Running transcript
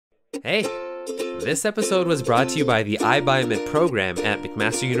Hey, this episode was brought to you by the iBioMed program at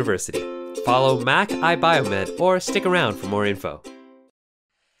McMaster University. Follow Mac iBioMed or stick around for more info.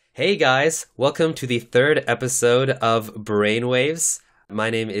 Hey guys, welcome to the third episode of Brainwaves.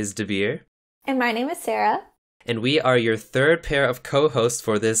 My name is Dabeer. And my name is Sarah. And we are your third pair of co-hosts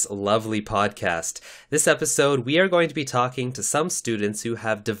for this lovely podcast. This episode, we are going to be talking to some students who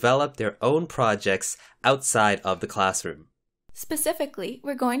have developed their own projects outside of the classroom. Specifically,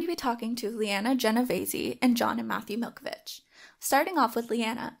 we're going to be talking to Lianna Genovese and John and Matthew Milkovich. Starting off with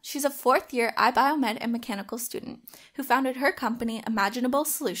Lianna, she's a fourth-year iBioMed and mechanical student who founded her company Imaginable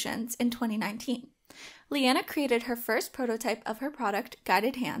Solutions in 2019. Lianna created her first prototype of her product,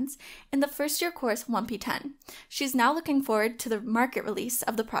 Guided Hands, in the first-year course 1P10. She's now looking forward to the market release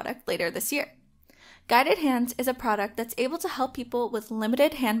of the product later this year. Guided Hands is a product that's able to help people with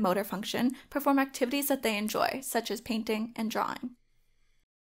limited hand motor function perform activities that they enjoy, such as painting and drawing.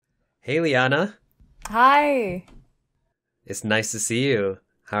 Hey, Lianna. Hi. It's nice to see you.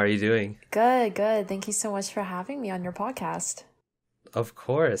 How are you doing? Good. Thank you so much for having me on your podcast. Of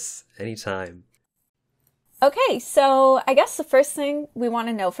course. Anytime. Okay, so I guess the first thing we want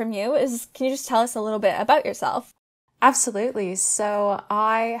to know from you is, can you just tell us a little bit about yourself? Absolutely. So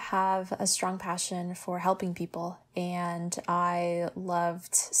I have a strong passion for helping people, and I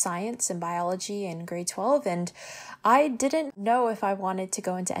loved science and biology in grade 12, and I didn't know if I wanted to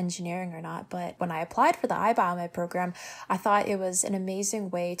go into engineering or not, but when I applied for the iBioMed program, I thought it was an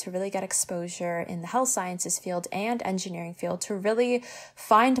amazing way to really get exposure in the health sciences field and engineering field to really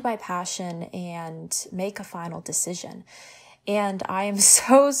find my passion and make a final decision. And I am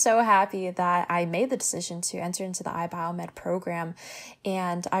so happy that I made the decision to enter into the iBioMed program.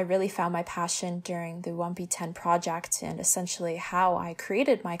 And I really found my passion during the 1P10 project and essentially how I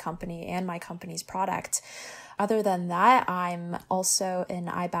created my company and my company's product. Other than that, I'm also an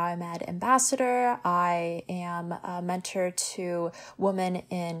iBioMed ambassador. I am a mentor to women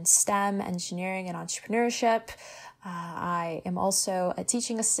in STEM, engineering, and entrepreneurship. I am also a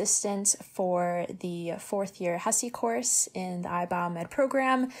teaching assistant for the fourth-year HESE course in the iBioMed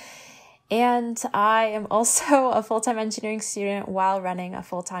program. And I am also a full-time engineering student while running a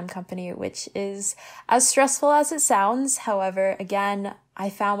full-time company, which is as stressful as it sounds. However, again, I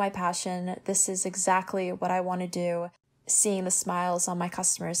found my passion. This is exactly what I want to do. Seeing the smiles on my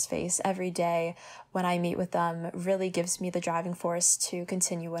customers' face every day when I meet with them really gives me the driving force to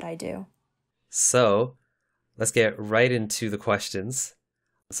continue what I do. So, let's get right into the questions.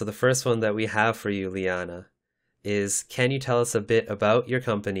 So the first one that we have for you, Lianna, is can you tell us a bit about your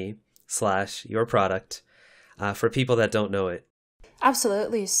company / your product for people that don't know it?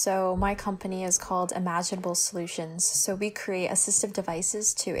 Absolutely. So my company is called Imaginable Solutions. So we create assistive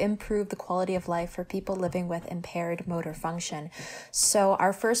devices to improve the quality of life for people living with impaired motor function. So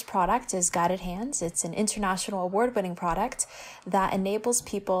our first product is Guided Hands. It's an international award-winning product that enables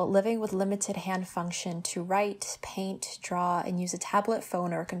people living with limited hand function to write, paint, draw, and use a tablet,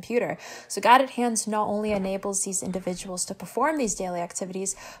 phone, or computer. So Guided Hands not only enables these individuals to perform these daily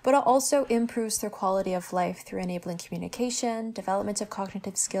activities, but it also improves their quality of life through enabling communication, development of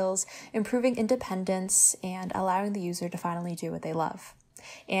cognitive skills, improving independence, and allowing the user to finally do what they love.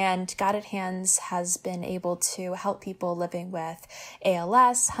 And Guided Hands has been able to help people living with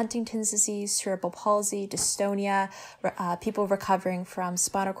ALS, Huntington's disease, cerebral palsy, dystonia, people recovering from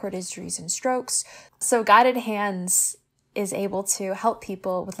spinal cord injuries and strokes. So Guided Hands is able to help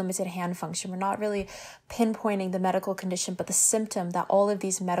people with limited hand function. We're not really pinpointing the medical condition, but the symptom that all of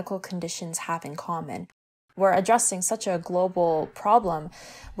these medical conditions have in common. We're addressing such a global problem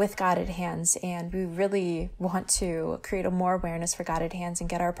with Guided Hands, and we really want to create more awareness for Guided Hands and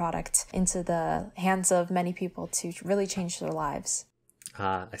get our product into the hands of many people to really change their lives.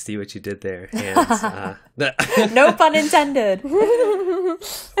 I see what you did there. Hands. No pun intended.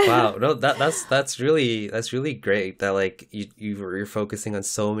 Wow, no, that's really great that like you're focusing on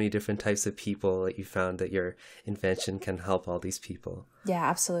so many different types of people that you found that your invention can help all these people. Yeah,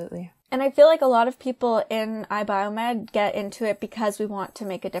 absolutely. And I feel like a lot of people in iBioMed get into it because we want to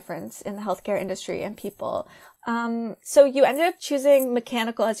make a difference in the healthcare industry and people. So you ended up choosing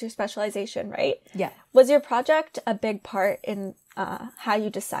mechanical as your specialization, right? Yeah. Was your project a big part in how you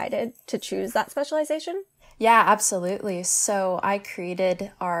decided to choose that specialization? Yeah, absolutely. So I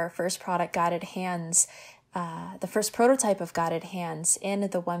created our first product, Guided Hands, the first prototype of Guided Hands in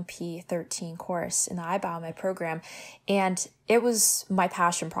the 1P13 course in the iBioMed program. And it was my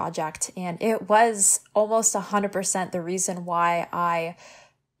passion project. And it was almost 100% the reason why I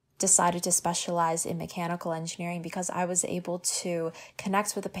decided to specialize in mechanical engineering, because I was able to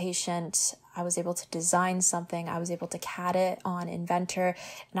connect with the patient I was able to design something. I was able to CAD it on Inventor,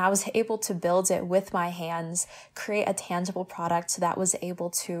 and I was able to build it with my hands, create a tangible product that was able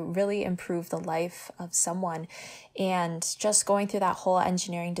to really improve the life of someone. And just going through that whole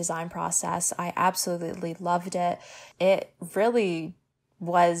engineering design process, I absolutely loved it. It really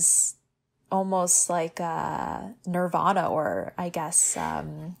was almost like nirvana, or I guess,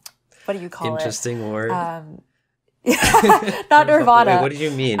 what do you call Interesting word. Not nirvana. Wait, what do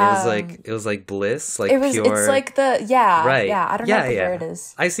you mean? It was like bliss, like pure. It's like yeah, right. Yeah, I don't know what the word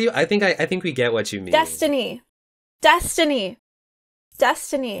is. I see. I think we get what you mean. Destiny. A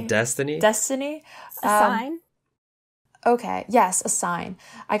sign. Okay, yes, a sign.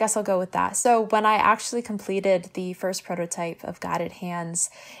 I guess I'll go with that. So when I actually completed the first prototype of Guided Hands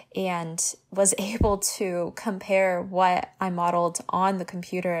and was able to compare what I modeled on the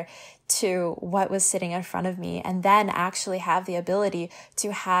computer to what was sitting in front of me, and then actually have the ability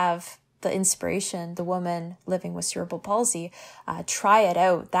to have the inspiration, the woman living with cerebral palsy, try it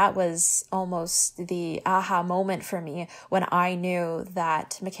out, that was almost the aha moment for me when I knew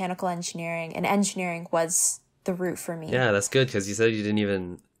that mechanical engineering and engineering was the route for me. Yeah, that's good, because you said you didn't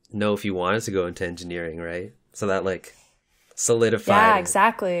even know if you wanted to go into engineering, right? So that like solidified. Yeah,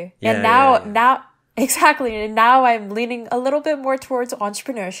 exactly. Yeah, and now exactly. And now I'm leaning a little bit more towards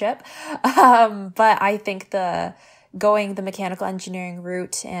entrepreneurship. But I think going the mechanical engineering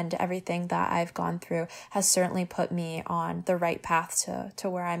route and everything that I've gone through has certainly put me on the right path to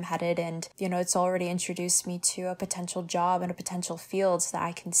where I'm headed. And, it's already introduced me to a potential job and a potential field that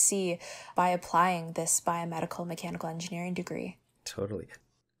I can see by applying this biomedical mechanical engineering degree. Totally.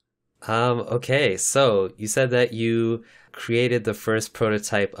 Okay, so you said that you created the first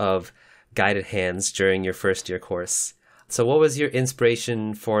prototype of Guided Hands during your first year course. So what was your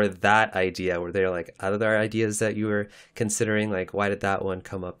inspiration for that idea? Were there like other ideas that you were considering? Like, why did that one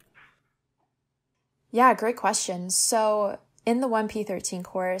come up? Yeah, great question. So in the 1P13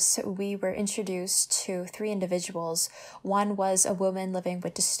 course, we were introduced to 3 individuals. One was a woman living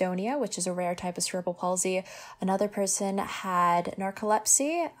with dystonia, which is a rare type of cerebral palsy. Another person had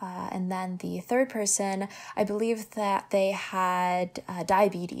narcolepsy. And then the third person, I believe that they had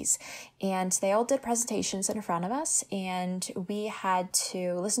diabetes. And they all did presentations in front of us. And we had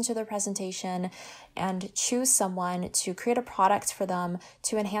to listen to their presentation and choose someone to create a product for them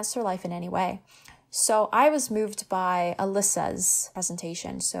to enhance their life in any way. So I was moved by Alyssa's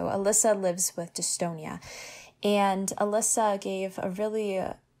presentation. So Alyssa lives with dystonia, and Alyssa gave a really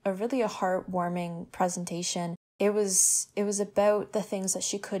heartwarming presentation. It was about the things that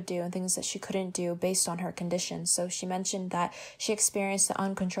she could do and things that she couldn't do based on her condition. So she mentioned that she experienced the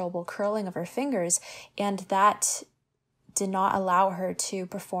uncontrollable curling of her fingers, and that did not allow her to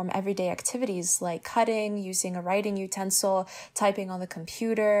perform everyday activities like cutting, using a writing utensil, typing on the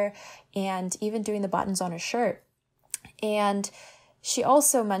computer, and even doing the buttons on her shirt. And she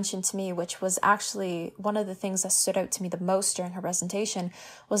also mentioned to me, which was actually one of the things that stood out to me the most during her presentation,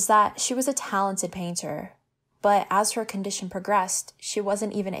 was that she was a talented painter. But as her condition progressed, she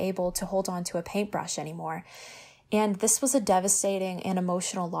wasn't even able to hold on to a paintbrush anymore. And this was a devastating and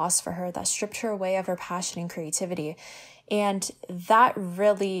emotional loss for her that stripped her away of her passion and creativity. And that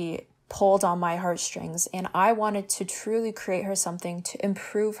really pulled on my heartstrings. And I wanted to truly create her something to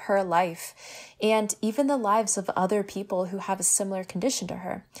improve her life and even the lives of other people who have a similar condition to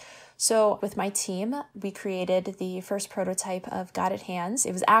her. So with my team, we created the first prototype of Guided Hands.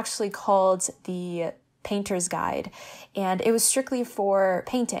 It was actually called the Painter's Guide, and it was strictly for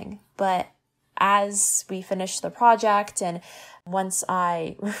painting. But as we finished the project and once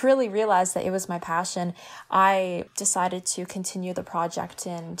I really realized that it was my passion, I decided to continue the project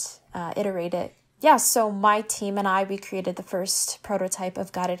and iterate it. Yeah, so my team and we created the first prototype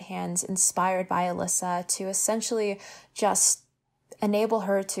of Guided Hands inspired by Alyssa to essentially just enable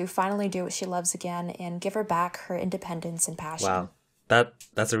her to finally do what she loves again and give her back her independence and passion. Wow,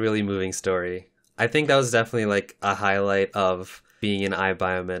 that's a really moving story. I think that was definitely like a highlight of being in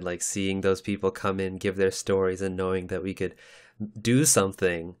iBioMed, like seeing those people come in, give their stories, and knowing that we could do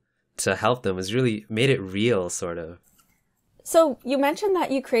something to help them was really made it real, sort of. So you mentioned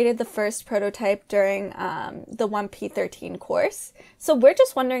that you created the first prototype during the 1P13 course. So we're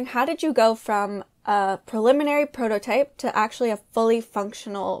just wondering, how did you go from a preliminary prototype to actually a fully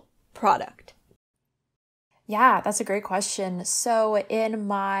functional product? Yeah, that's a great question. So in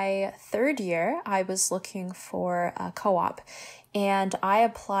my third year, I was looking for a co-op. and I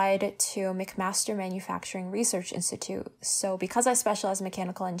applied to McMaster Manufacturing Research Institute. So because I specialize in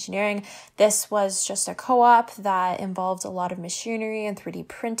mechanical engineering, this was just a co-op that involved a lot of machinery and 3D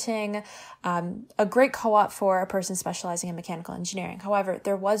printing, a great co-op for a person specializing in mechanical engineering. However,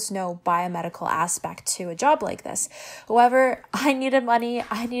 there was no biomedical aspect to a job like this. However, I needed money.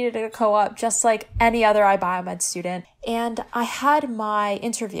 I needed a co-op just like any other iBioMed student. And I had my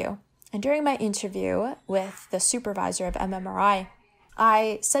interview. And during my interview with the supervisor of MMRI,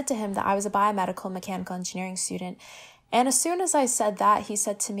 I said to him that I was a biomedical mechanical engineering student. And as soon as I said that, he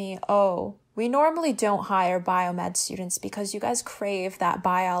said to me, "Oh, we normally don't hire biomed students because you guys crave that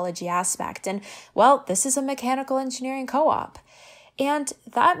biology aspect. And well, this is a mechanical engineering co-op." And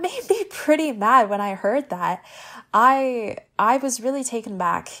that made me pretty mad when I heard that. I was really taken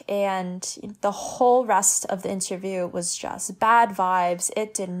back, and the whole rest of the interview was just bad vibes.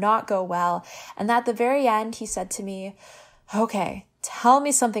 It did not go well. And at the very end, he said to me, "Okay, tell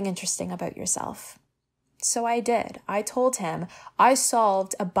me something interesting about yourself." So I did. I told him I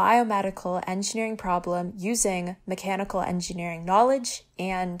solved a biomedical engineering problem using mechanical engineering knowledge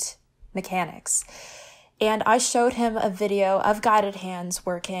and mechanics. And I showed him a video of guided hands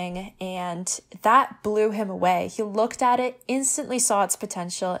working, and that blew him away. He looked at it, instantly saw its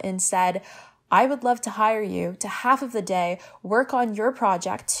potential, and said, "I would love to hire you to half of the day work on your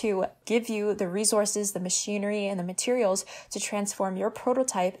project to give you the resources, the machinery, and the materials to transform your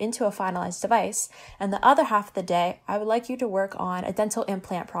prototype into a finalized device. And the other half of the day, I would like you to work on a dental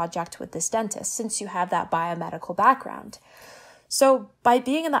implant project with this dentist, since you have that biomedical background." So by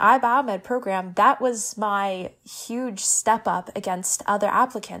being in the iBioMed program, that was my huge step up against other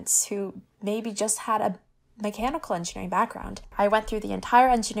applicants who maybe just had a mechanical engineering background. I went through the entire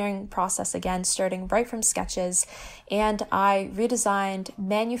engineering process again, starting right from sketches, and I redesigned,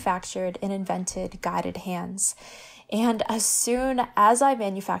 manufactured, and invented guided hands. And as soon as I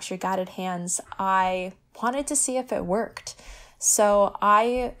manufactured guided hands, I wanted to see if it worked. So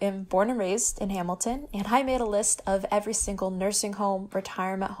I am born and raised in Hamilton, and I made a list of every single nursing home,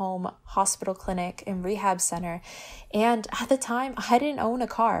 retirement home, hospital clinic, and rehab center. And at the time, I didn't own a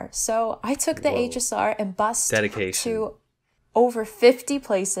car. So I took the HSR and bused to over 50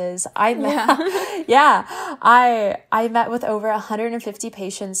 places. I met with over 150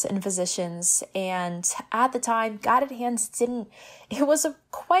 patients and physicians. And at the time, guided hands it was a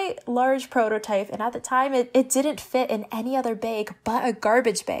quite large prototype. And at the time, it didn't fit in any other bag but a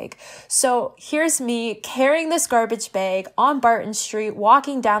garbage bag. So here's me carrying this garbage bag on Barton Street,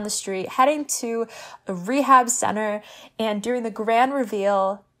 walking down the street, heading to a rehab center, and during the grand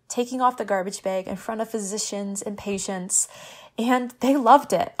reveal, taking off the garbage bag in front of physicians and patients. And they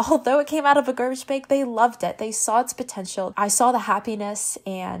loved it. Although it came out of a garbage bag, they loved it. They saw its potential. I saw the happiness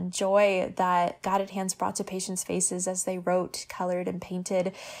and joy that guided hands brought to patients' faces as they wrote, colored, and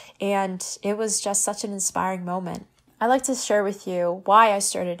painted. And it was just such an inspiring moment. I'd like to share with you why I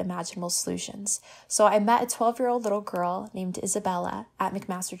started Imaginable Solutions. So I met a 12-year-old little girl named Isabella at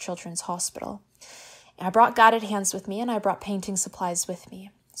McMaster Children's Hospital. I brought guided hands with me, and I brought painting supplies with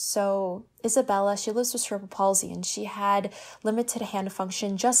me. So Isabella, she lives with cerebral palsy, and she had limited hand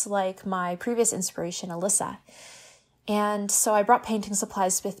function, just like my previous inspiration, Alyssa. And so I brought painting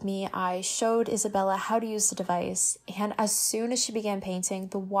supplies with me. I showed Isabella how to use the device. And as soon as she began painting,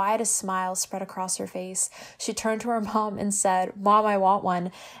 the widest smile spread across her face. She turned to her mom and said, "Mom, I want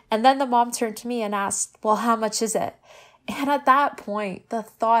one." And then the mom turned to me and asked, "Well, how much is it?" And at that point, the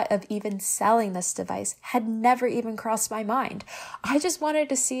thought of even selling this device had never even crossed my mind. I just wanted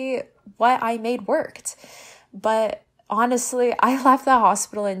to see what I made worked. But honestly, I left the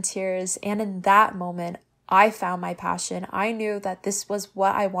hospital in tears. And in that moment, I found my passion. I knew that this was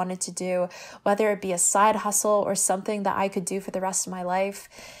what I wanted to do, whether it be a side hustle or something that I could do for the rest of my life.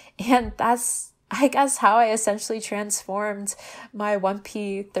 And that's, I guess, how I essentially transformed my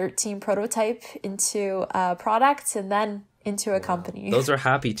 1P13 prototype into a product and then into a company. Those are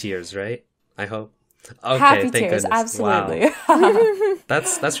happy tears, right? I hope. Okay, happy thank tears, goodness. absolutely. Wow.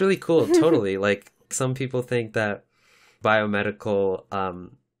 That's really cool. Totally. Like, some people think that biomedical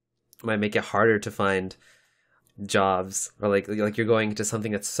might make it harder to find jobs, or like you're going into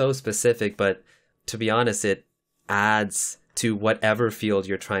something that's so specific, but to be honest, it adds to whatever field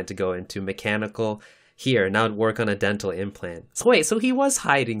you're trying to go into. Mechanical, here, now work on a dental implant. So wait, so he was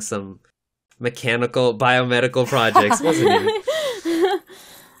hiding some mechanical biomedical projects, wasn't he?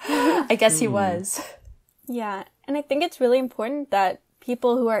 I guess he was. Yeah, and I think it's really important that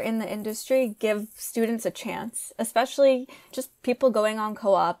people who are in the industry give students a chance, especially just people going on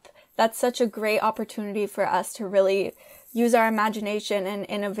co-op. That's such a great opportunity for us to really use our imagination and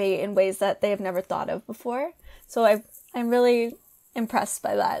innovate in ways that they have never thought of before. So I'm really impressed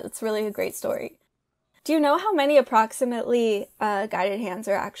by that. It's really a great story. Do you know how many approximately guided hands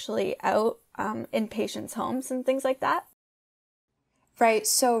are actually out in patients' homes and things like that? Right.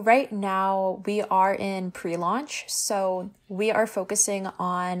 So right now we are in pre-launch. So we are focusing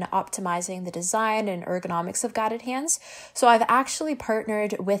on optimizing the design and ergonomics of guided hands. So I've actually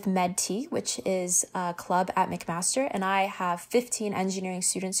partnered with MedT, which is a club at McMaster, and I have 15 engineering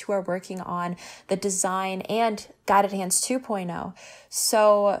students who are working on the design and guided hands 2.0.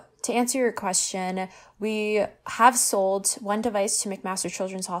 So to answer your question, we have sold one device to McMaster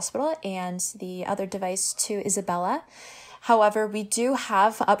Children's Hospital and the other device to Isabella. However, we do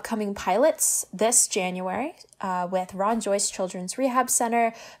have upcoming pilots this January with Ron Joyce Children's Rehab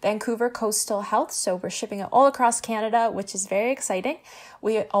Center, Vancouver Coastal Health. So we're shipping it all across Canada, which is very exciting.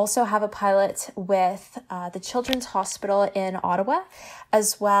 We also have a pilot with the Children's Hospital in Ottawa,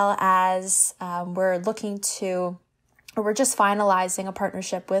 as well as we're just finalizing a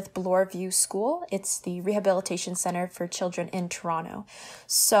partnership with Bloorview School. It's the rehabilitation center for children in Toronto.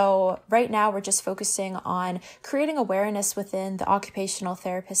 So right now we're just focusing on creating awareness within the occupational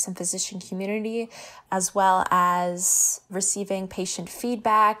therapist and physician community, as well as receiving patient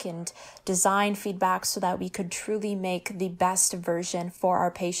feedback and design feedback so that we could truly make the best version for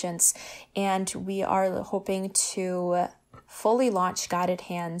our patients. And we are hoping to fully launch guided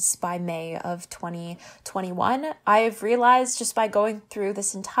hands by May of 2021. I've realized just by going through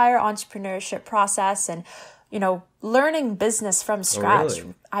this entire entrepreneurship process and, learning business from scratch.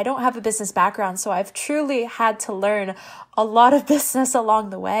 Really? I don't have a business background, so I've truly had to learn a lot of business along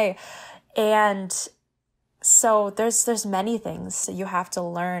the way. And so there's many things that you have to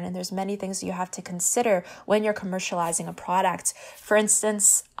learn, and there's many things that you have to consider when you're commercializing a product. For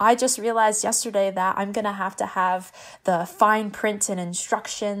instance, I just realized yesterday that I'm going to have the fine print and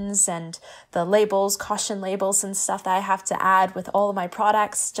instructions and the labels, caution labels and stuff that I have to add with all of my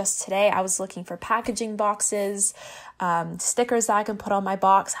products. Just today, I was looking for packaging boxes, stickers that I can put on my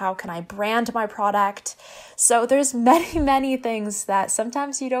box. How can I brand my product? So there's many, many things that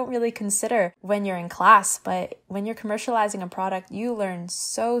sometimes you don't really consider when you're in class, but when you're commercializing a product, you learn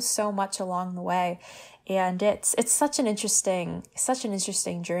so much along the way. And it's such an interesting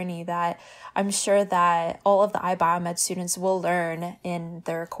journey that I'm sure that all of the iBioMed students will learn in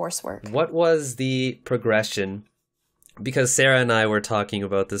their coursework. What was the progression? Because Sarah and I were talking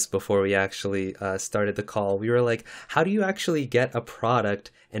about this before we actually started the call. We were like, how do you actually get a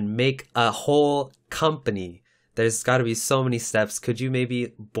product and make a whole company? There's got to be so many steps. Could you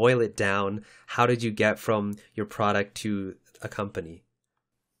maybe boil it down? How did you get from your product to a company?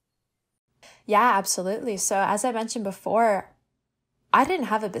 Yeah, absolutely. So as I mentioned before, I didn't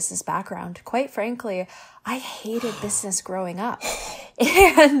have a business background. Quite frankly, I hated business growing up.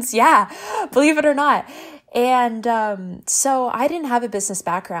 And yeah, believe it or not. And so I didn't have a business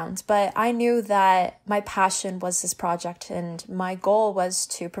background, but I knew that my passion was this project, and my goal was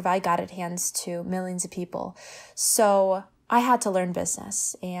to provide guided hands to millions of people. So I had to learn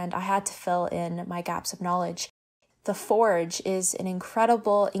business, and I had to fill in my gaps of knowledge. The Forge is an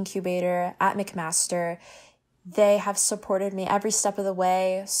incredible incubator at McMaster. They have supported me every step of the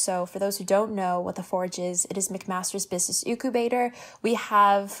way. So for those who don't know what the Forge is, it is McMaster's business incubator. We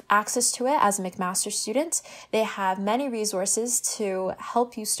have access to it as a McMaster student. They have many resources to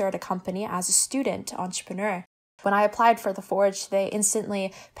help you start a company as a student entrepreneur. When I applied for the Forge, they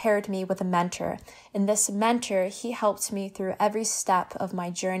instantly paired me with a mentor. And this mentor, he helped me through every step of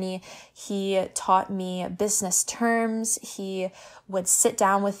my journey. He taught me business terms. He would sit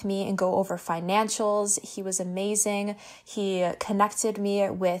down with me and go over financials. He was amazing. He connected me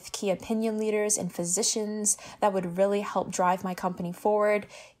with key opinion leaders and physicians that would really help drive my company forward.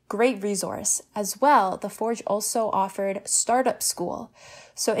 Great resource. As well, the Forge also offered startup school.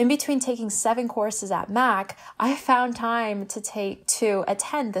 So in between taking 7 courses at Mac, I found time to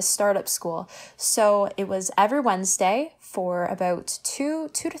attend this startup school. So it was every Wednesday for about 2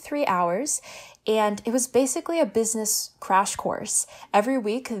 to 3 hours. And it was basically a business crash course. Every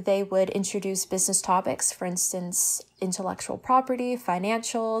week they would introduce business topics, for instance, intellectual property,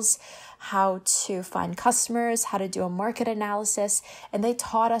 financials, how to find customers, how to do a market analysis. And they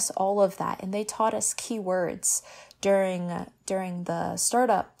taught us all of that. And they taught us keywords during the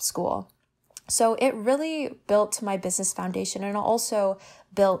startup school. So it really built my business foundation, and also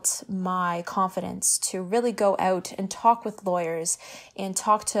built my confidence to really go out and talk with lawyers and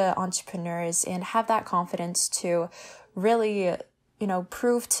talk to entrepreneurs and have that confidence to really,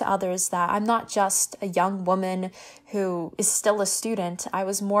 prove to others that I'm not just a young woman who is still a student. I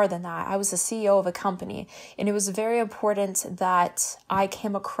was more than that. I was the CEO of a company, and it was very important that I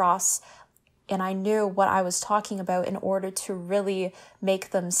came across and I knew what I was talking about in order to really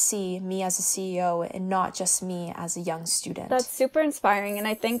make them see me as a CEO and not just me as a young student. That's super inspiring, and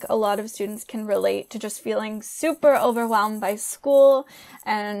I think a lot of students can relate to just feeling super overwhelmed by school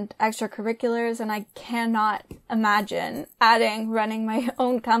and extracurriculars, and I cannot imagine running my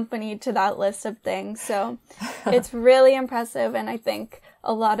own company to that list of things. So it's really impressive, and I think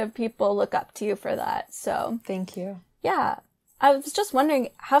a lot of people look up to you for that. So thank you. Yeah. I was just wondering,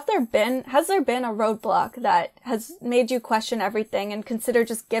 has there been a roadblock that has made you question everything and consider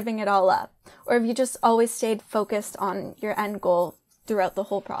just giving it all up? Or have you just always stayed focused on your end goal throughout the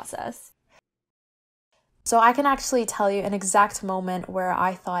whole process? So I can actually tell you an exact moment where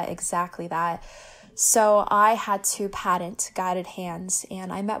I thought exactly that. So I had to patent guided hands,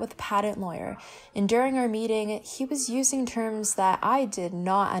 and I met with a patent lawyer. And during our meeting, he was using terms that I did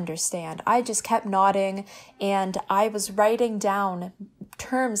not understand. I just kept nodding, and I was writing down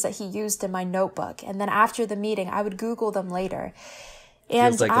terms that he used in my notebook. And then after the meeting, I would Google them later.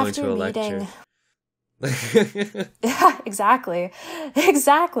 And feels like after going to a meeting, lecture. Yeah, exactly.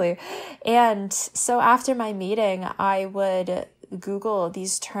 And so after my meeting, I would Google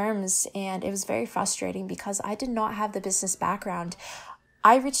these terms, and it was very frustrating because I did not have the business background.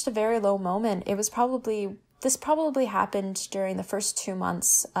 I reached a very low moment. This probably happened during the first 2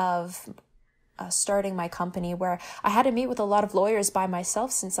 months of starting my company, where I had to meet with a lot of lawyers by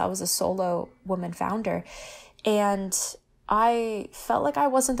myself since I was a solo woman founder. And I felt like I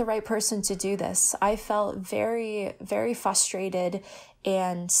wasn't the right person to do this. I felt very, very frustrated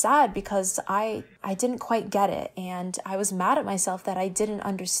and sad because I didn't quite get it. And I was mad at myself that I didn't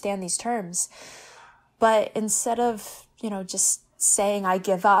understand these terms. But instead of, just saying I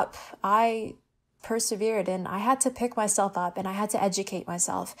give up, I persevered, and I had to pick myself up, and I had to educate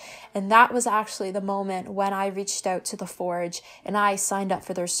myself. And that was actually the moment when I reached out to the Forge and I signed up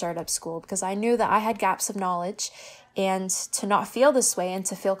for their startup school, because I knew that I had gaps of knowledge. And to not feel this way and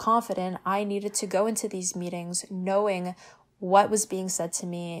to feel confident, I needed to go into these meetings knowing what was being said to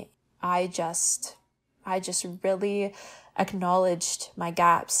me. I just really acknowledged my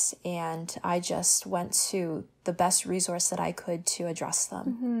gaps, and I just went to the best resource that I could to address them.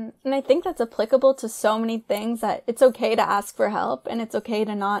 Mm-hmm. And I think that's applicable to so many things, that it's okay to ask for help and it's okay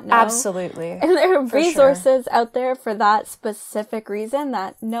to not know. Absolutely. And there are resources out there for that specific reason,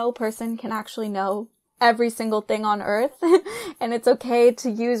 that no person can actually know every single thing on earth. And it's okay to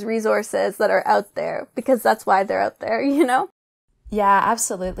use resources that are out there, because that's why they're out there, Yeah,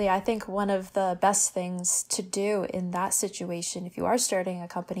 absolutely. I think one of the best things to do in that situation, if you are starting a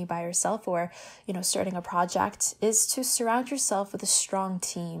company by yourself or, starting a project, is to surround yourself with a strong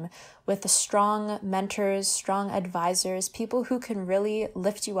team, with strong mentors, strong advisors, people who can really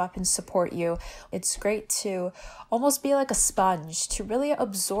lift you up and support you. It's great to almost be like a sponge, to really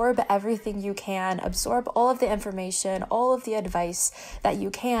absorb everything you can, absorb all of the information, all of the advice that you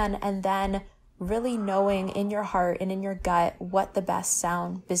can, and then really knowing in your heart and in your gut what the best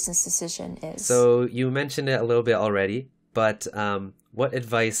sound business decision is. So you mentioned it a little bit already, but what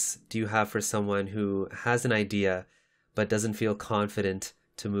advice do you have for someone who has an idea but doesn't feel confident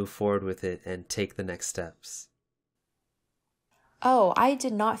to move forward with it and take the next steps? Oh, I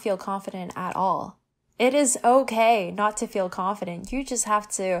did not feel confident at all. It is okay not to feel confident. You just have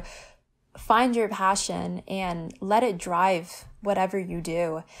to find your passion and let it drive whatever you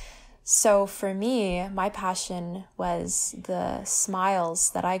do. So for me, my passion was the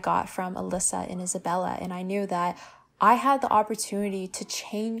smiles that I got from Alyssa and Isabella. And I knew that I had the opportunity to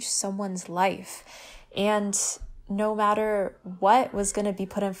change someone's life. And no matter what was going to be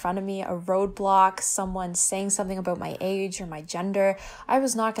put in front of me, a roadblock, someone saying something about my age or my gender, I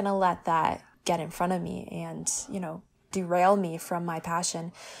was not going to let that get in front of me and, derail me from my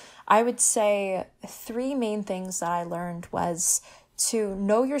passion. I would say 3 main things that I learned was to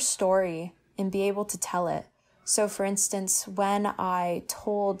know your story and be able to tell it. So for instance, when I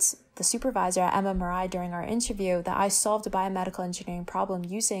told the supervisor at MMRI during our interview that I solved a biomedical engineering problem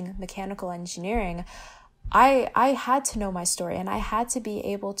using mechanical engineering, I had to know my story, and I had to be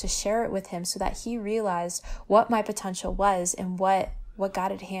able to share it with him so that he realized what my potential was and what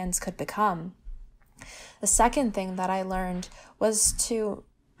guided hands could become. The second thing that I learned was to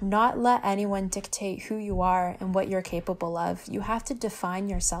not let anyone dictate who you are and what you're capable of. You have to define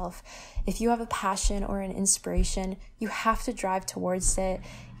yourself. If you have a passion or an inspiration, you have to drive towards it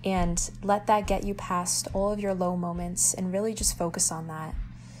and let that get you past all of your low moments and really just focus on that.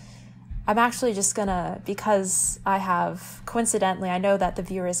 I'm actually just gonna, because I have, coincidentally, I know that the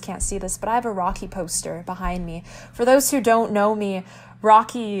viewers can't see this, but I have a Rocky poster behind me. For those who don't know me,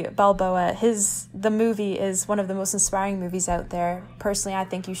 Rocky Balboa, the movie is one of the most inspiring movies out there. Personally, I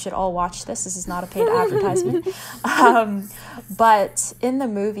think you should all watch this. This is not a paid advertisement. But in the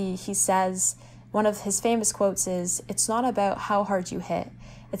movie, he says, one of his famous quotes is, "It's not about how hard you hit.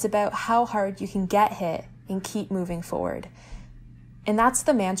 It's about how hard you can get hit and keep moving forward." And that's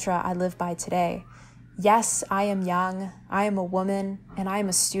the mantra I live by today. Yes, I am young, I am a woman, and I am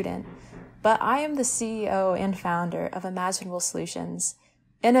a student. But I am the CEO and founder of Imaginable Solutions.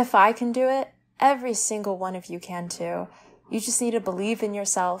 And if I can do it, every single one of you can too. You just need to believe in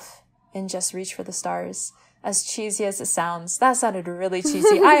yourself and just reach for the stars. As cheesy as it sounds, that sounded really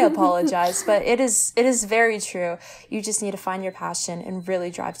cheesy. I apologize, but it is very true. You just need to find your passion and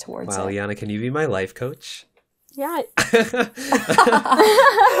really drive towards it. Wow, Lianna, can you be my life coach? Yeah.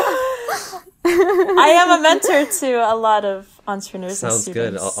 I am a mentor to a lot of entrepreneurs and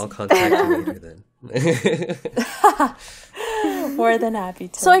students. Sounds good. I'll contact you later then. More than happy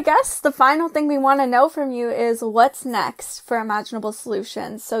to. So I guess the final thing we want to know from you is what's next for Imaginable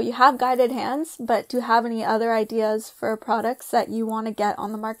Solutions. So you have guided hands, but do you have any other ideas for products that you want to get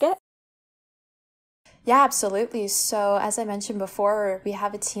on the market? Yeah, absolutely. So as I mentioned before, we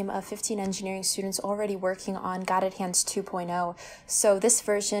have a team of 15 engineering students already working on Guided Hands 2.0. So this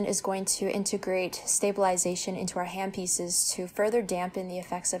version is going to integrate stabilization into our handpieces to further dampen the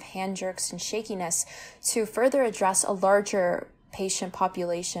effects of hand jerks and shakiness, to further address a larger patient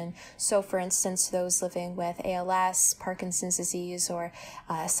population. So for instance, those living with ALS, Parkinson's disease, or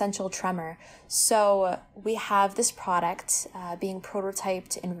essential tremor. So we have this product being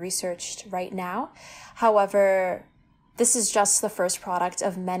prototyped and researched right now. However, this is just the first product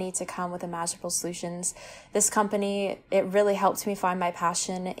of many to come with Imaginable Solutions. This company, it really helped me find my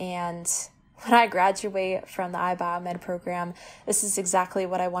passion, and when I graduate from the iBioMed program, this is exactly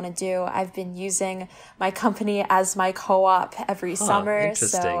what I want to do. I've been using my company as my co-op every summer.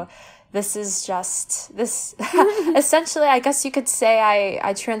 So this is just this essentially, I guess you could say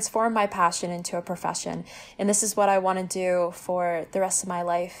I transform my passion into a profession. And this is what I want to do for the rest of my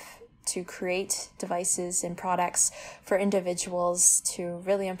life, to create devices and products for individuals to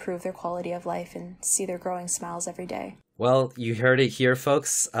really improve their quality of life and see their growing smiles every day. Well, you heard it here,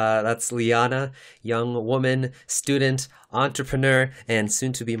 folks. That's Lianna, young woman, student, entrepreneur, and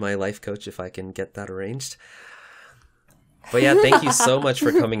soon to be my life coach if I can get that arranged. But yeah, thank you so much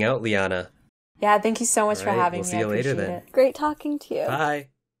for coming out, Lianna. Yeah, thank you so much for having me. We'll see you later then. It. Great talking to you. Bye.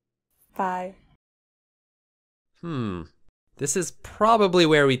 Bye. This is probably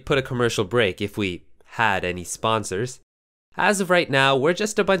where we'd put a commercial break if we had any sponsors. As of right now, we're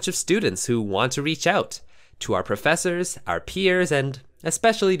just a bunch of students who want to reach out to our professors, our peers, and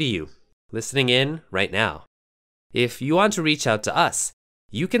especially to you, listening in right now. If you want to reach out to us,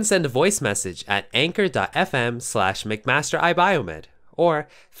 you can send a voice message at anchor.fm/McMasterIBiomed or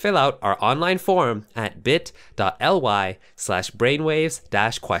fill out our online form at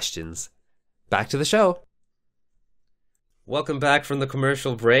bit.ly/brainwaves-questions. Back to the show. Welcome back from the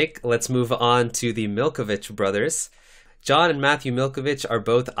commercial break. Let's move on to the Milkovich brothers. John and Matthew Milkovich are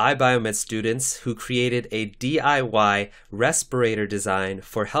both iBiomed students who created a DIY respirator design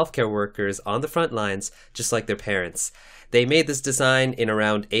for healthcare workers on the front lines, just like their parents. They made this design in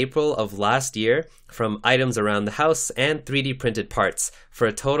around April of last year from items around the house and 3D printed parts for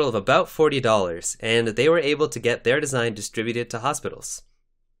a total of about $40, and they were able to get their design distributed to hospitals.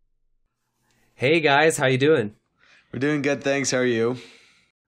 Hey guys, how you doing? We're doing good, thanks. How are you?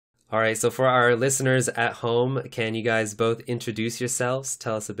 All right, so for our listeners at home, can you guys both introduce yourselves?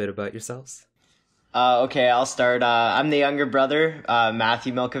 Tell us a bit about yourselves. Okay, I'll start. I'm the younger brother,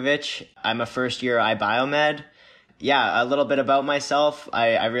 Matthew Milkovich. I'm a first-year iBiomed. Yeah, a little bit about myself.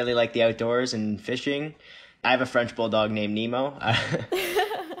 I really like the outdoors and fishing. I have a French bulldog named Nemo.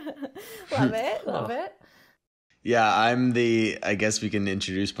 Love it. Yeah, I guess we can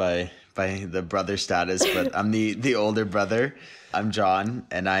introduce by the brother status, but I'm the older brother. I'm John,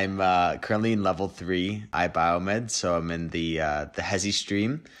 and I'm currently in level 3 iBiomed, so I'm in the HESE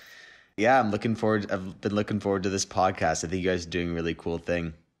stream. Yeah, I've been looking forward to this podcast. I think you guys are doing a really cool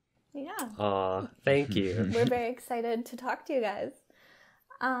thing. Yeah. Aw, thank you. We're very excited to talk to you guys.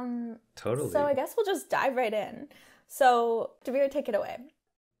 Totally. So I guess we'll just dive right in. So, Dabeer, take it away.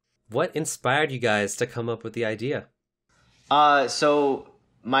 What inspired you guys to come up with the idea? So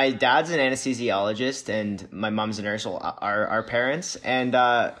my dad's an anesthesiologist and my mom's a nurse, our parents. And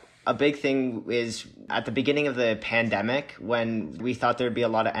a big thing is at the beginning of the pandemic, when we thought there'd be a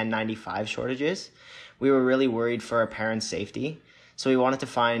lot of N95 shortages, we were really worried for our parents' safety. So we wanted to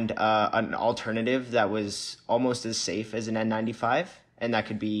find an alternative that was almost as safe as an N95 and that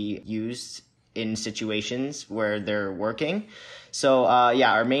could be used in situations where they're working. So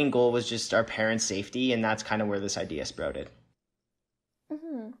our main goal was just our parents' safety, and that's kind of where this idea sprouted.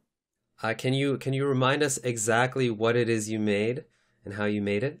 Mm-hmm. Can you remind us exactly what it is you made and how you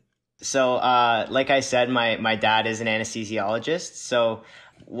made it? So like I said, my dad is an anesthesiologist. So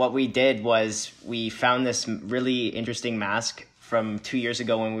what we did was we found this really interesting mask from 2 years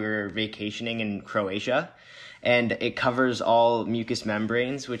ago when we were vacationing in Croatia, and it covers all mucous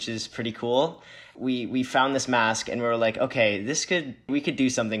membranes, which is pretty cool. We found this mask and we were like, okay, we could do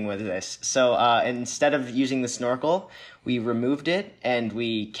something with this. So instead of using the snorkel, we removed it and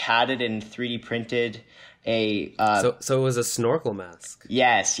we CAD'd and 3D printed a so it was a snorkel mask.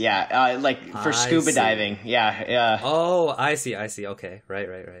 Yes, yeah, like for scuba diving. Yeah. Oh, I see. Okay,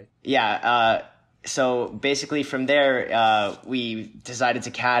 right. Yeah. So basically from there, we decided to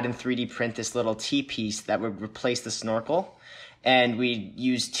CAD and 3D print this little T-piece that would replace the snorkel. And we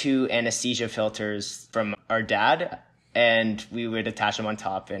used 2 anesthesia filters from our dad, and we would attach them on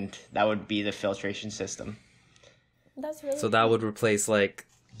top, and that would be the filtration system. That's really So that would replace like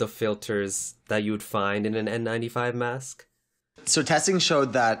the filters that you would find in an N95 mask? So testing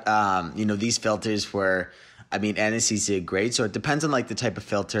showed that, these filters were, anesthesia grade. So it depends on like the type of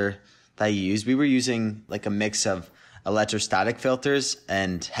filter that you use. We were using like a mix of electrostatic filters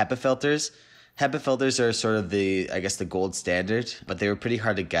and HEPA filters. HEPA filters are sort of the gold standard, but they were pretty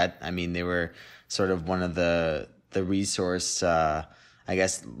hard to get. They were sort of one of the resource,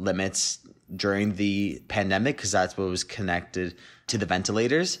 limits during the pandemic, because that's what was connected to the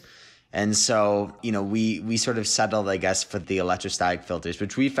ventilators. And so, we sort of settled, I guess, for the electrostatic filters,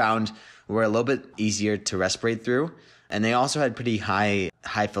 which we found were a little bit easier to respirate through. And they also had pretty high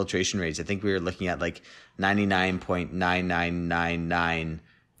filtration rates. I think we were looking at like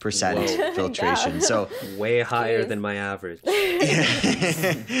 99.9999% filtration. Yeah. So way higher than my average.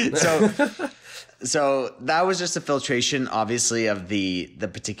 So that was just a filtration, obviously, of the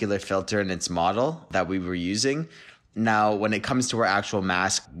particular filter and its model that we were using. Now, when it comes to our actual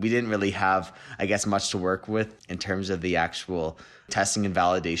mask, we didn't really have, I guess, much to work with in terms of the actual testing and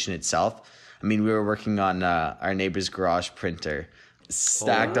validation itself. We were working on our neighbor's garage printer,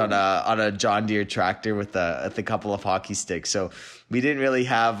 stacked on a John Deere tractor with a couple of hockey sticks. So we didn't really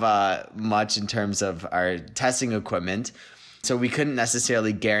have much in terms of our testing equipment. So we couldn't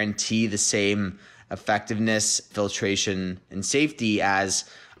necessarily guarantee the same effectiveness, filtration, and safety as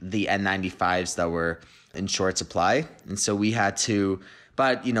the N95s that were in short supply. And so we had to,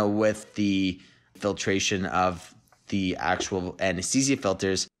 but with the filtration of the actual anesthesia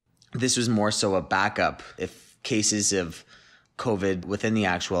filters, this was more so a backup if cases of COVID within the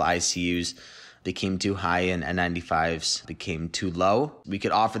actual ICUs became too high and N95s became too low. We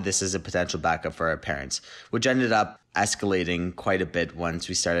could offer this as a potential backup for our parents, which ended up escalating quite a bit once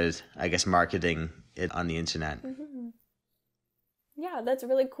we started, I guess, marketing it on the internet. Mm-hmm. Yeah, that's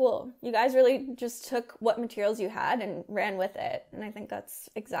really cool. You guys really just took what materials you had and ran with it. And I think that's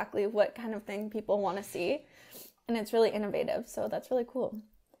exactly what kind of thing people want to see. And it's really innovative. So that's really cool.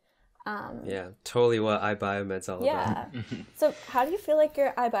 Yeah, totally what iBiomed's all about. Yeah. So how do you feel like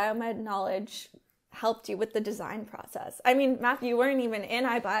your iBiomed knowledge helped you with the design process? Matthew, you weren't even in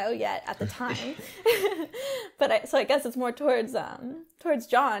iBio yet at the time. But I guess it's more towards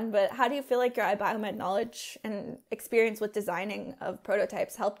John, but how do you feel like your iBiomed knowledge and experience with designing of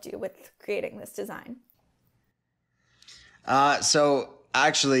prototypes helped you with creating this design? So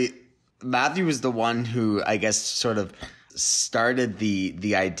actually, Matthew was the one who, I guess, sort of started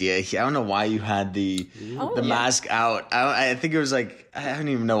the idea. I don't know why you had the mask out. I think it was like, I don't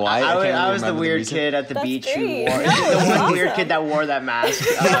even know why. I was the weird kid at the beach who wore the one weird kid that wore that mask,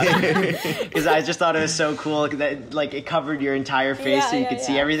 because I just thought it was so cool that like it covered your entire face so you could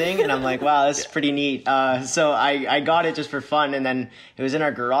see everything, and I'm like, wow, that's pretty neat. So I got it just for fun, and then it was in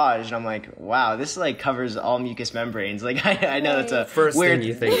our garage, and I'm like, wow, this like covers all mucus membranes. Like I know that's a first weird thing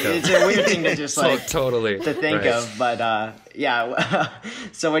you think of. It's a weird thing to just like totally to think right. of, but yeah.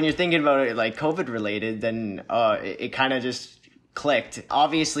 So when you're thinking about it like COVID related, then it kind of just clicked.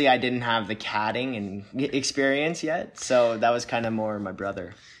 Obviously, I didn't have the CADing and experience yet, so that was kind of more my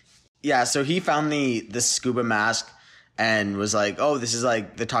brother. Yeah, so he found the scuba mask and was like, oh, this is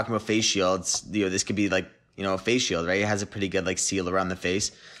like, they're talking about face shields. This could be like, a face shield, right? It has a pretty good like seal around the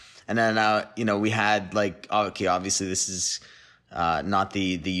face. And then, we had like, okay, obviously this is not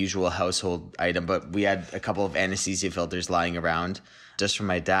the usual household item, but we had a couple of anesthesia filters lying around just for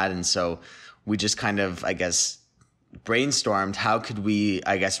my dad. And so we just kind of, I guess, brainstormed how could we,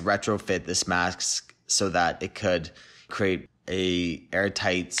 I guess, retrofit this mask so that it could create a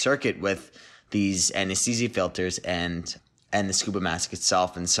airtight circuit with these anesthesia filters and the scuba mask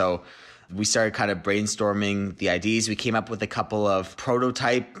itself. And so we started kind of brainstorming the ideas. We came up with a couple of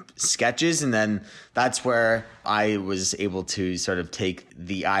prototype sketches, and then that's where I was able to sort of take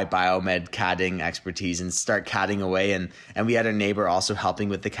the iBioMed CADing expertise and start CADing away. And we had a neighbor also helping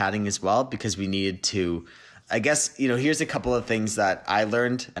with the CADing as well, because we needed to, I guess, here's a couple of things that I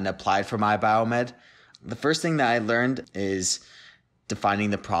learned and applied from iBioMed. The first thing that I learned is defining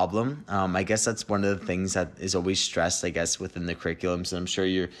the problem. I guess that's one of the things that is always stressed, I guess, within the curriculums. And I'm sure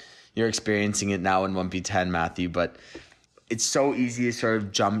you're experiencing it now in 1P10, Matthew, but it's so easy to sort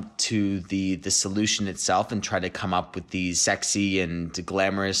of jump to the solution itself and try to come up with these sexy and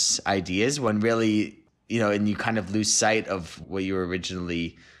glamorous ideas when really, and you kind of lose sight of what you were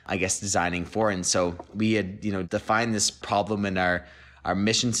originally, I guess, designing for. And so we had, defined this problem in our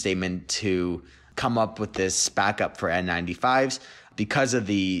mission statement to come up with this backup for N95s because of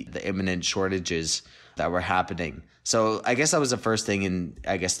the imminent shortages that were happening. So I guess that was the first thing, and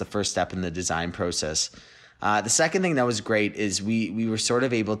I guess the first step in the design process. The second thing that was great is we were sort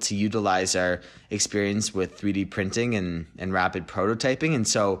of able to utilize our experience with 3D printing and rapid prototyping. And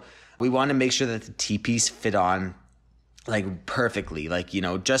so we want to make sure that the T-piece fit on like perfectly, like,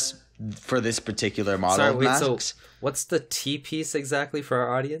 just for this particular model of masks. So what's the T-piece exactly for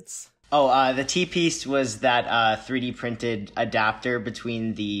our audience? The T-piece was that 3D printed adapter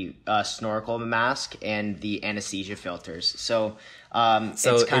between the snorkel mask and the anesthesia filters. So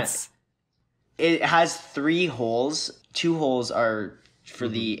it has 3 holes. 2 holes are for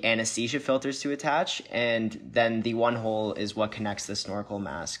the anesthesia filters to attach, and then the 1 hole is what connects the snorkel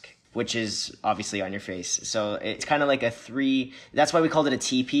mask, which is obviously on your face. So it's kind of like a 3. That's why we called it a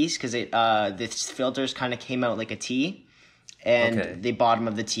T-piece, because the filters kind of came out like a T. And the bottom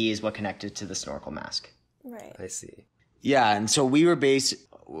of the T is what connected to the snorkel mask. Right. I see. Yeah, and so we were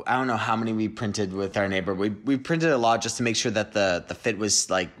I don't know how many we printed with our neighbor. We printed a lot just to make sure that the fit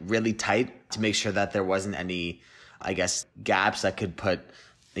was like really tight, to make sure that there wasn't any, I guess, gaps that could put,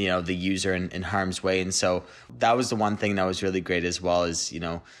 the user in harm's way. And so that was the one thing that was really great as well, is,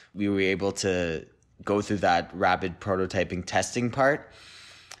 we were able to go through that rapid prototyping testing part.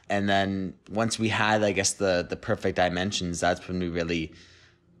 And then once we had, I guess, the perfect dimensions, that's when we really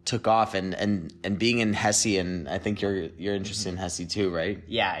took off. And being in HESE, and I think you're interested in HESE too, right?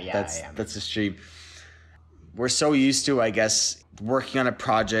 Yeah, I am. That's the stream. We're so used to, I guess, working on a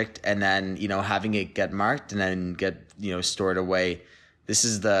project and then, having it get marked and then get, stored away. This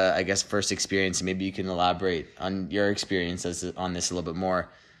is the, I guess, first experience. Maybe you can elaborate on your experience on this a little bit more,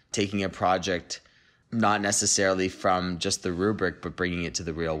 taking a project not necessarily from just the rubric, but bringing it to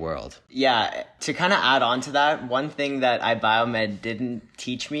the real world. Yeah, to kind of add on to that, one thing that iBioMed didn't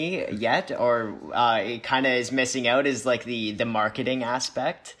teach me yet, or it kind of is missing out, is like the marketing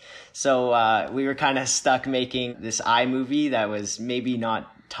aspect. So we were kind of stuck making this iMovie that was maybe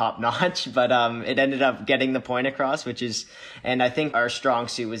not top notch, but it ended up getting the point across, and I think our strong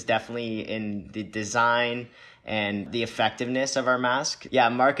suit was definitely in the design and the effectiveness of our mask. Yeah,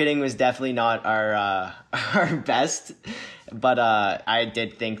 marketing was definitely not our best, but I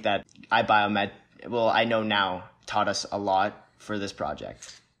did think that iBioMed, I know now, taught us a lot for this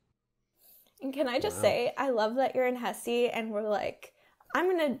project. And can I just say, I love that you're in HESE and we're like, I'm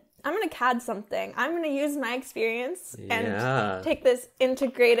gonna CAD something. I'm gonna use my experience and take this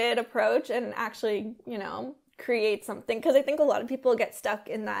integrated approach and actually, create something. Because I think a lot of people get stuck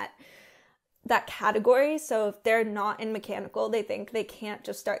in that category. So if they're not in mechanical, they think they can't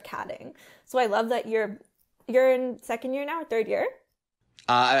just start CADing. So I love that you're in second year now, or third year?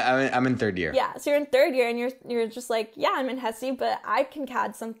 I'm in third year. Yeah, so you're in third year and you're just like, yeah, I'm in HESE, but I can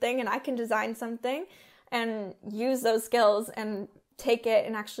CAD something and I can design something and use those skills and take it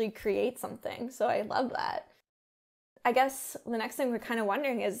and actually create something. So I love that. I guess the next thing we're kind of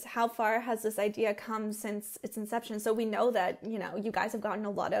wondering is, how far has this idea come since its inception? So we know that, you guys have gotten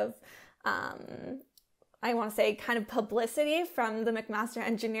a lot of I want to say kind of publicity from the McMaster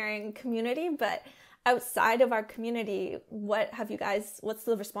engineering community, but outside of our community, what's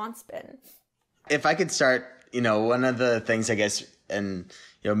the response been? If I could start, one of the things, I guess, and,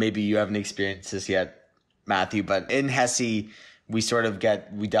 maybe you haven't experienced this yet, Matthew, but in HESE, we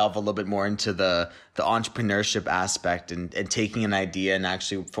delve a little bit more into the entrepreneurship aspect and taking an idea and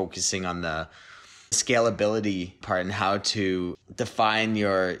actually focusing on the scalability part and how to define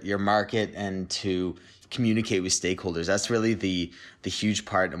your market and to communicate with stakeholders. That's really the huge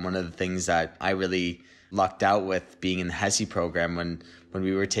part, and one of the things that I really lucked out with being in the HESE program when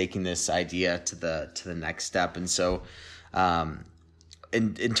we were taking this idea to the next step. And so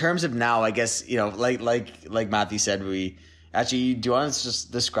in terms of now, I guess, like Matthew said, we Actually, do you want to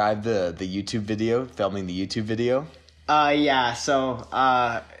just describe the YouTube video, filming the YouTube video? Yeah, so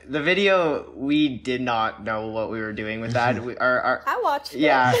the video, we did not know what we were doing with that. I watched it.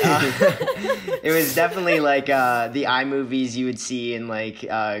 Yeah, it was definitely like the iMovies you would see in like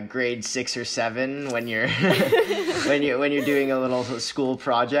grade 6 or 7 when you're when you're doing a little school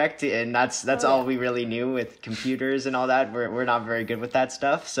project, and that's all we really knew with computers and all that. We're not very good with that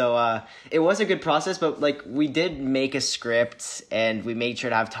stuff, so it was a good process. But like we did make a script, and we made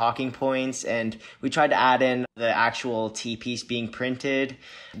sure to have talking points, and we tried to add in the actual T-piece being printed,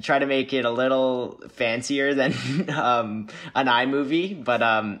 try to make it a little fancier than an iMovie, but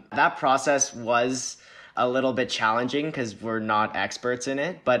that process was a little bit challenging because we're not experts in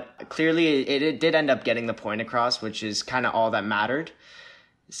it, but clearly it did end up getting the point across, which is kind of all that mattered.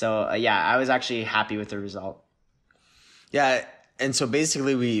 So yeah, I was actually happy with the result. Yeah, and so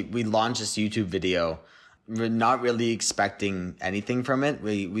basically we launched this YouTube video. We're not really expecting anything from it.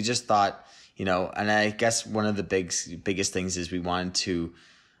 We just thought, you know, and I guess one of the biggest things is we wanted to,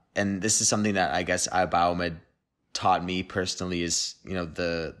 and this is something that I guess iBioMed taught me personally, is, you know,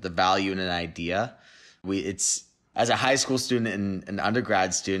 the value in an idea. It's as a high school student and an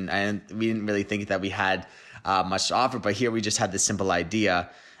undergrad student, we didn't really think that we had much to offer, but here we just had this simple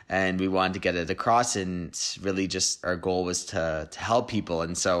idea and we wanted to get it across, and really just our goal was to help people.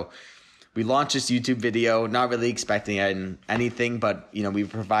 And so we launched this YouTube video, not really expecting anything, but, you know, we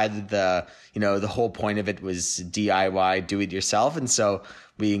provided the whole point of it was DIY, do it yourself. And so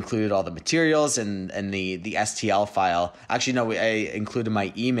we included all the materials and the STL file. Actually, no, I included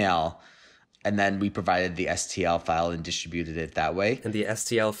my email, and then we provided the STL file and distributed it that way. And the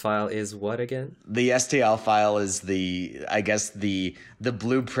STL file is what again? The STL file is the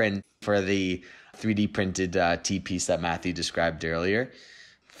blueprint for the 3D printed T-piece that Matthew described earlier.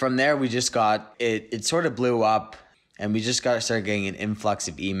 From there, we just got, it sort of blew up, and we just started getting an influx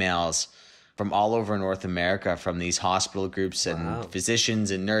of emails from all over North America, from these hospital groups and physicians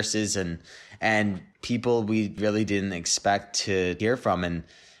and nurses and people we really didn't expect to hear from. And,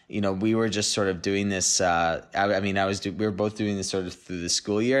 you know, we were just sort of doing this, we were both doing this sort of through the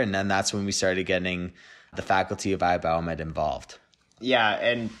school year, and then that's when we started getting the faculty of iBioMed involved. Yeah,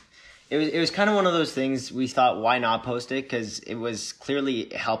 and it was kind of one of those things we thought, why not post it? Because it was clearly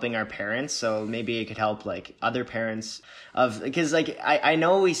helping our parents. So maybe it could help like other parents because like I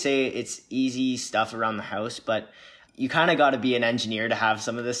know we say it's easy stuff around the house, but you kind of got to be an engineer to have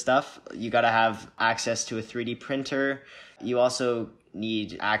some of this stuff. You got to have access to a 3D printer. You also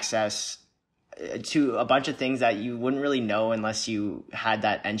need access to a bunch of things that you wouldn't really know unless you had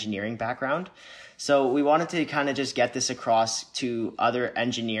that engineering background. So we wanted to kind of just get this across to other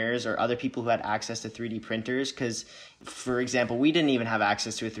engineers or other people who had access to 3D printers. Because, for example, we didn't even have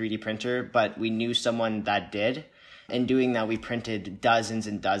access to a 3D printer, but we knew someone that did. In doing that, we printed dozens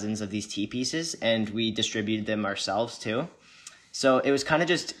and dozens of these T-pieces, and we distributed them ourselves too. So it was kind of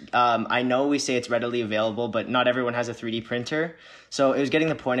just, I know we say it's readily available, but not everyone has a 3D printer. So it was getting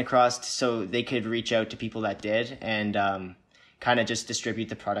the point across so they could reach out to people that did and kind of just distribute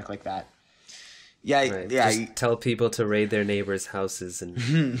the product like that. Yeah, right. yeah. Just tell people to raid their neighbors' houses and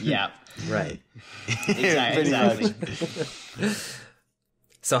yeah, right. Exactly.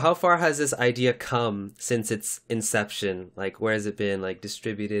 So how far has this idea come since its inception? Like, where has it been like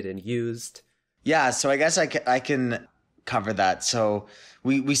distributed and used? Yeah, so I guess I can cover that. So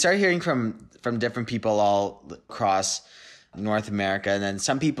we started hearing from different people all across North America, and then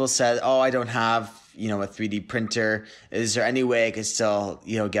some people said, "Oh, I don't have, you know, a 3D printer. Is there any way I could still,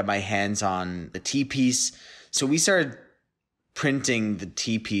 you know, get my hands on the T-piece?" So we started printing the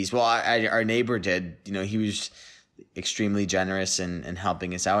T-piece. Well, our neighbor did. You know, he was extremely generous in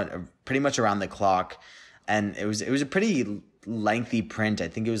helping us out pretty much around the clock, and it was a pretty lengthy print. I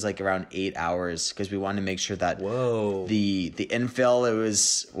think it was like around 8 hours, because we wanted to make sure that the infill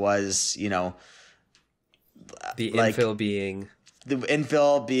was you know, the like,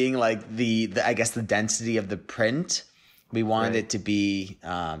 infill being like the I guess the density of the print. We wanted it to be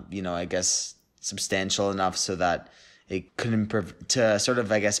you know, I guess substantial enough so that it couldn't to sort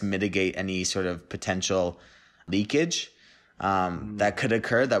of, I guess, mitigate any sort of potential leakage that could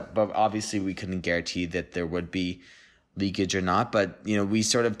occur. But obviously we couldn't guarantee that there would be leakage or not. But, you know, we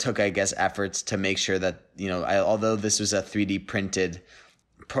sort of took, I guess, efforts to make sure that, you know, although this was a 3D printed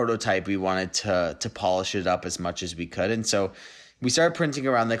prototype, we wanted to polish it up as much as we could. And so we started printing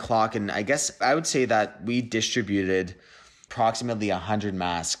around the clock, and I guess I would say that we distributed approximately 100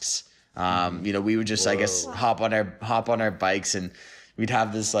 masks. You know, we would just, I guess, hop on our bikes, and we'd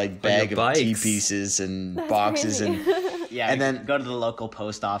have this like bag of T-pieces and That's boxes crazy. Yeah, And then go to the local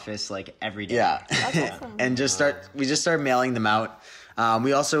post office like every day. yeah, That's awesome. and we just started mailing them out.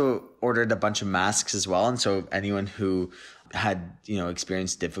 We also ordered a bunch of masks as well, and so anyone who had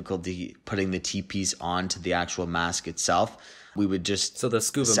experienced difficulty putting the TPs onto the actual mask itself, we would just So the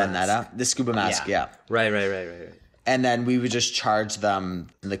scuba send mask. that out. The scuba mask, yeah. Right. And then we would just charge them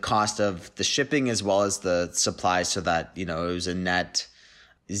the cost of the shipping as well as the supplies, so that it was a net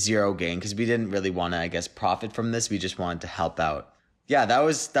zero gain, because we didn't really want to, I guess, profit from this. We just wanted to help out. Yeah, that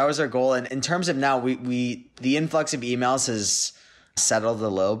was our goal. And in terms of now, the influx of emails has settled a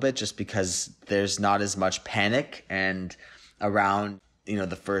little bit, just because there's not as much panic and around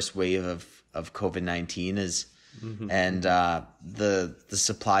the first wave of COVID-19 is, and the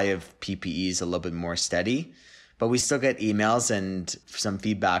supply of PPE is a little bit more steady. But we still get emails and some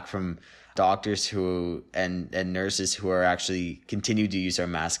feedback from doctors and nurses who are actually continue to use our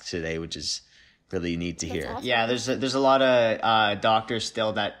mask today, which is really neat to hear. awesome. Yeah, there's a lot of doctors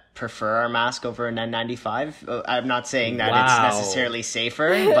still that prefer our mask over an N95. I'm not saying that Wow. it's necessarily safer,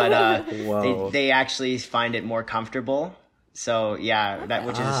 but Whoa. they actually find it more comfortable. So yeah,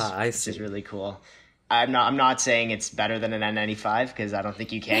 which I is see. really cool. I'm not saying it's better than an N95, because I don't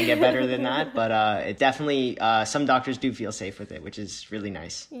think you can get better than that. But it definitely some doctors do feel safe with it, which is really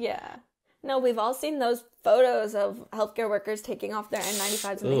nice. Yeah. No, we've all seen those photos of healthcare workers taking off their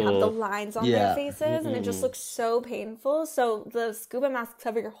N95s and they have the lines on Yeah. their faces and it just looks so painful. So the scuba masks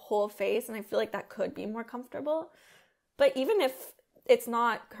cover your whole face and I feel like that could be more comfortable. But even if it's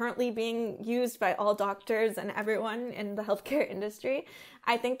not currently being used by all doctors and everyone in the healthcare industry,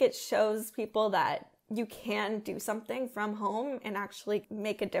 I think it shows people that you can do something from home and actually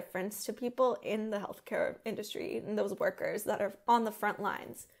make a difference to people in the healthcare industry and those workers that are on the front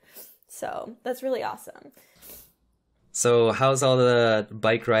lines. So that's really awesome. So how's all the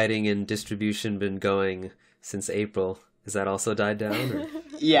bike riding and distribution been going since April? Has that also died down? Or?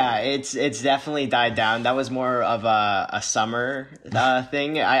 Yeah, it's definitely died down. That was more of a summer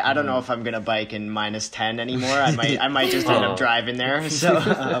thing. I don't know if I'm gonna bike in -10 anymore. I might just end up driving there.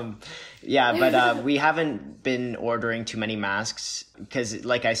 So yeah, but we haven't been ordering too many masks because,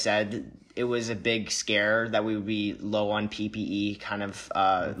 like I said, it was a big scare that we would be low on PPE kind of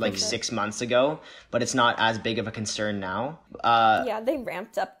like 6 months ago, but it's not as big of a concern now. Yeah, they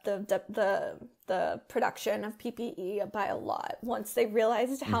ramped up the production of PPE by a lot once they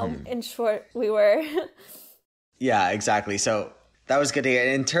realized how in short we were. Yeah, exactly. So that was good to hear.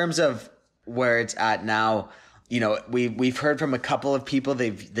 In terms of where it's at now, we've heard from a couple of people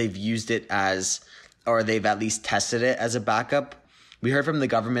they've used it as, or they've at least tested it as a backup. We heard from the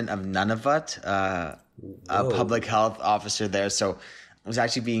government of Nunavut, a public health officer there. So it was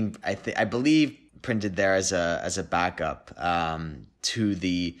actually being, I believe, printed there as a backup to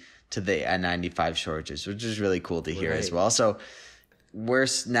the N95 shortages, which is really cool to hear as well. So we're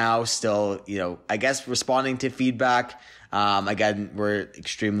now still, I guess, responding to feedback. Again, we're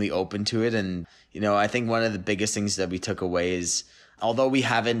extremely open to it. And, I think one of the biggest things that we took away is, although we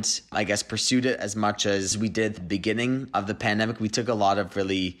haven't, I guess, pursued it as much as we did at the beginning of the pandemic, we took a lot of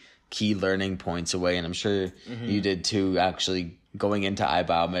really key learning points away. And I'm sure you did too, actually going into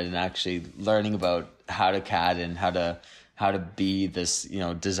iBioMed and actually learning about how to CAD and how to be this,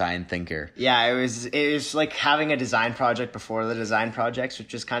 design thinker. Yeah, it was like having a design project before the design projects,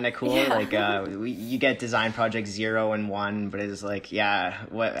 which is kind of cool. Yeah. Like you get design project 0 and 1, but it's like, yeah,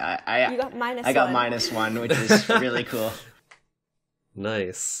 what You got -1. I got -1, which is really cool.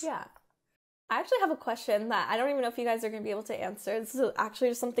 Nice. Yeah. I actually have a question that I don't even know if you guys are going to be able to answer. This is actually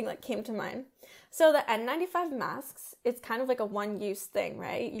just something that came to mind. So the N95 masks, it's kind of like a one-use thing,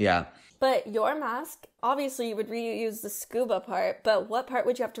 right? Yeah. But your mask, obviously you would reuse the scuba part, but what part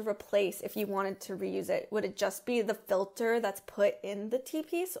would you have to replace if you wanted to reuse it? Would it just be the filter that's put in the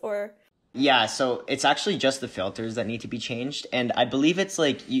T-piece, or? Yeah, so it's actually just the filters that need to be changed. And I believe it's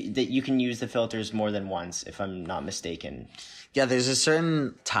like that you can use the filters more than once, if I'm not mistaken. Yeah, there's a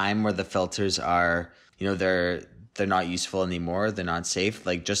certain time where the filters are, they're not useful anymore. They're not safe.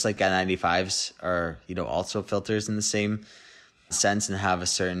 Like just like N95s are, also filters in the same sense and have a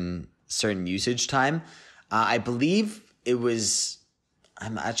certain usage time. I believe it was,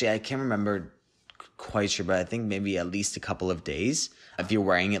 I can't remember quite sure, but I think maybe at least a couple of days if you're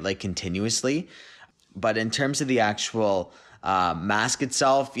wearing it like continuously. But in terms of the actual mask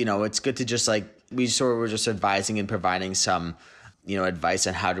itself, it's good to just like, we sort of were just advising and providing some, advice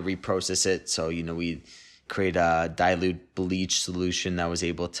on how to reprocess it. So, we create a dilute bleach solution that was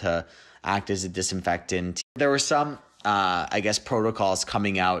able to act as a disinfectant. There were some, I guess, protocols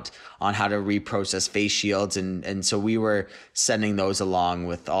coming out on how to reprocess face shields. And so we were sending those along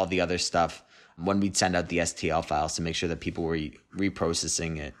with all the other stuff when we'd send out the STL files to make sure that people were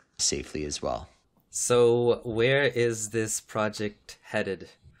reprocessing it safely as well. So where is this project headed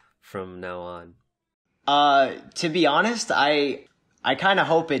from now on? To be honest, I kind of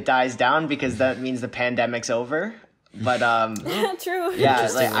hope it dies down because that means the pandemic's over. But True. yeah,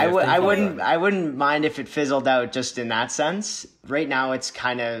 like I wouldn't mind if it fizzled out just in that sense. Right now, it's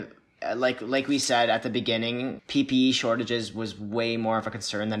kind of like we said at the beginning, PPE shortages was way more of a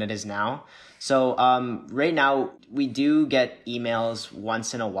concern than it is now. So right now we do get emails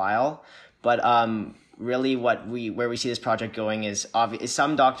once in a while, but really where we see this project going is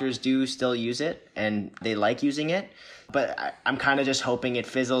some doctors do still use it and they like using it. But I'm kind of just hoping it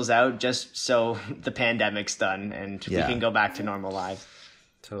fizzles out just so the pandemic's done and we can go back to normal lives.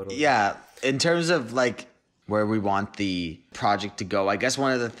 Totally. Yeah. In terms of like where we want the project to go, I guess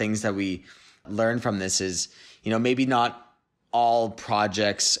one of the things that we learned from this is, maybe not all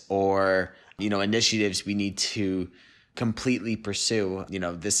projects or, initiatives we need to completely pursue.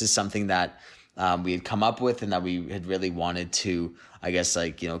 This is something that we had come up with and that we had really wanted to, I guess,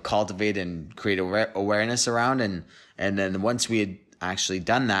 cultivate and create awareness around. And then once we had actually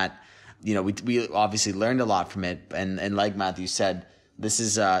done that, we obviously learned a lot from it. And like Matthew said, this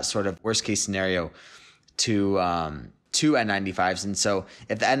is a sort of worst case scenario to N95s. And so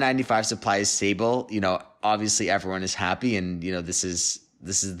if the N95 supply is stable, obviously everyone is happy and,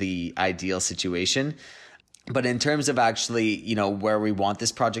 this is the ideal situation. But in terms of actually, where we want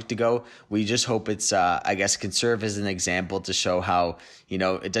this project to go, we just hope it's, I guess, can serve as an example to show how,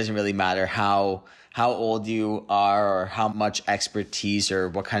 it doesn't really matter how old you are or how much expertise or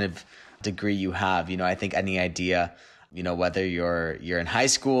what kind of degree you have. I think any idea, whether you're in high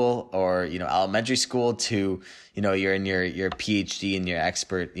school or, elementary school to, you're in your PhD in your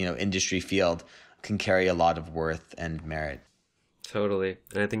expert, industry field can carry a lot of worth and merit. Totally.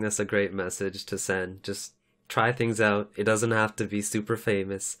 And I think that's a great message to send. Just try things out. It doesn't have to be super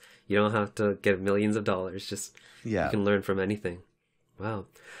famous. You don't have to get millions of dollars. Just you can learn from anything. Wow.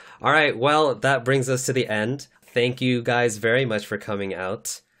 All right. Well, that brings us to the end. Thank you guys very much for coming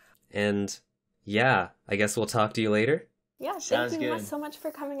out. And yeah, I guess we'll talk to you later. Yeah, thank you so much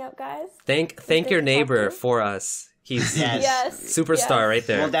for coming out, guys. Thank your neighbor for us. He's superstar right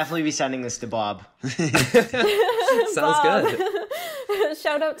there. We'll definitely be sending this to Bob. Sounds Bob. good.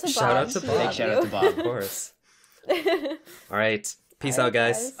 Shout out to Bob. Shout out to Bob. Of course. All right. Peace out,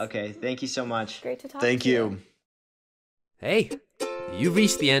 guys. Okay. Thank you so much. Great to talk Thank to you. Hey, you've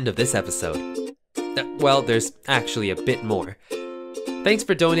reached the end of this episode. Well, there's actually a bit more. Thanks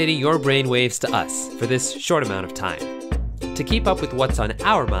for donating your brainwaves to us for this short amount of time. To keep up with what's on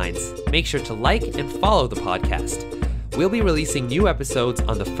our minds, make sure to like and follow the podcast. We'll be releasing new episodes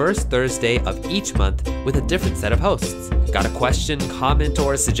on the first Thursday of each month with a different set of hosts. Got a question, comment,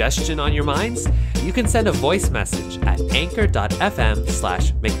 or suggestion on your minds? You can send a voice message at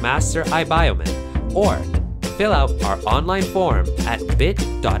anchor.fm/McMasterIBiomed or fill out our online form at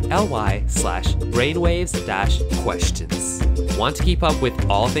bit.ly/brainwaves-questions. Want to keep up with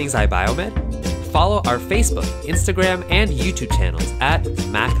all things iBiomed? Follow our Facebook, Instagram, and YouTube channels at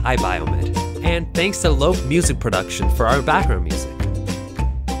Mac iBiomed. And thanks to Lope Music Production for our background music.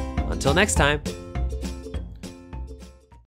 Until next time.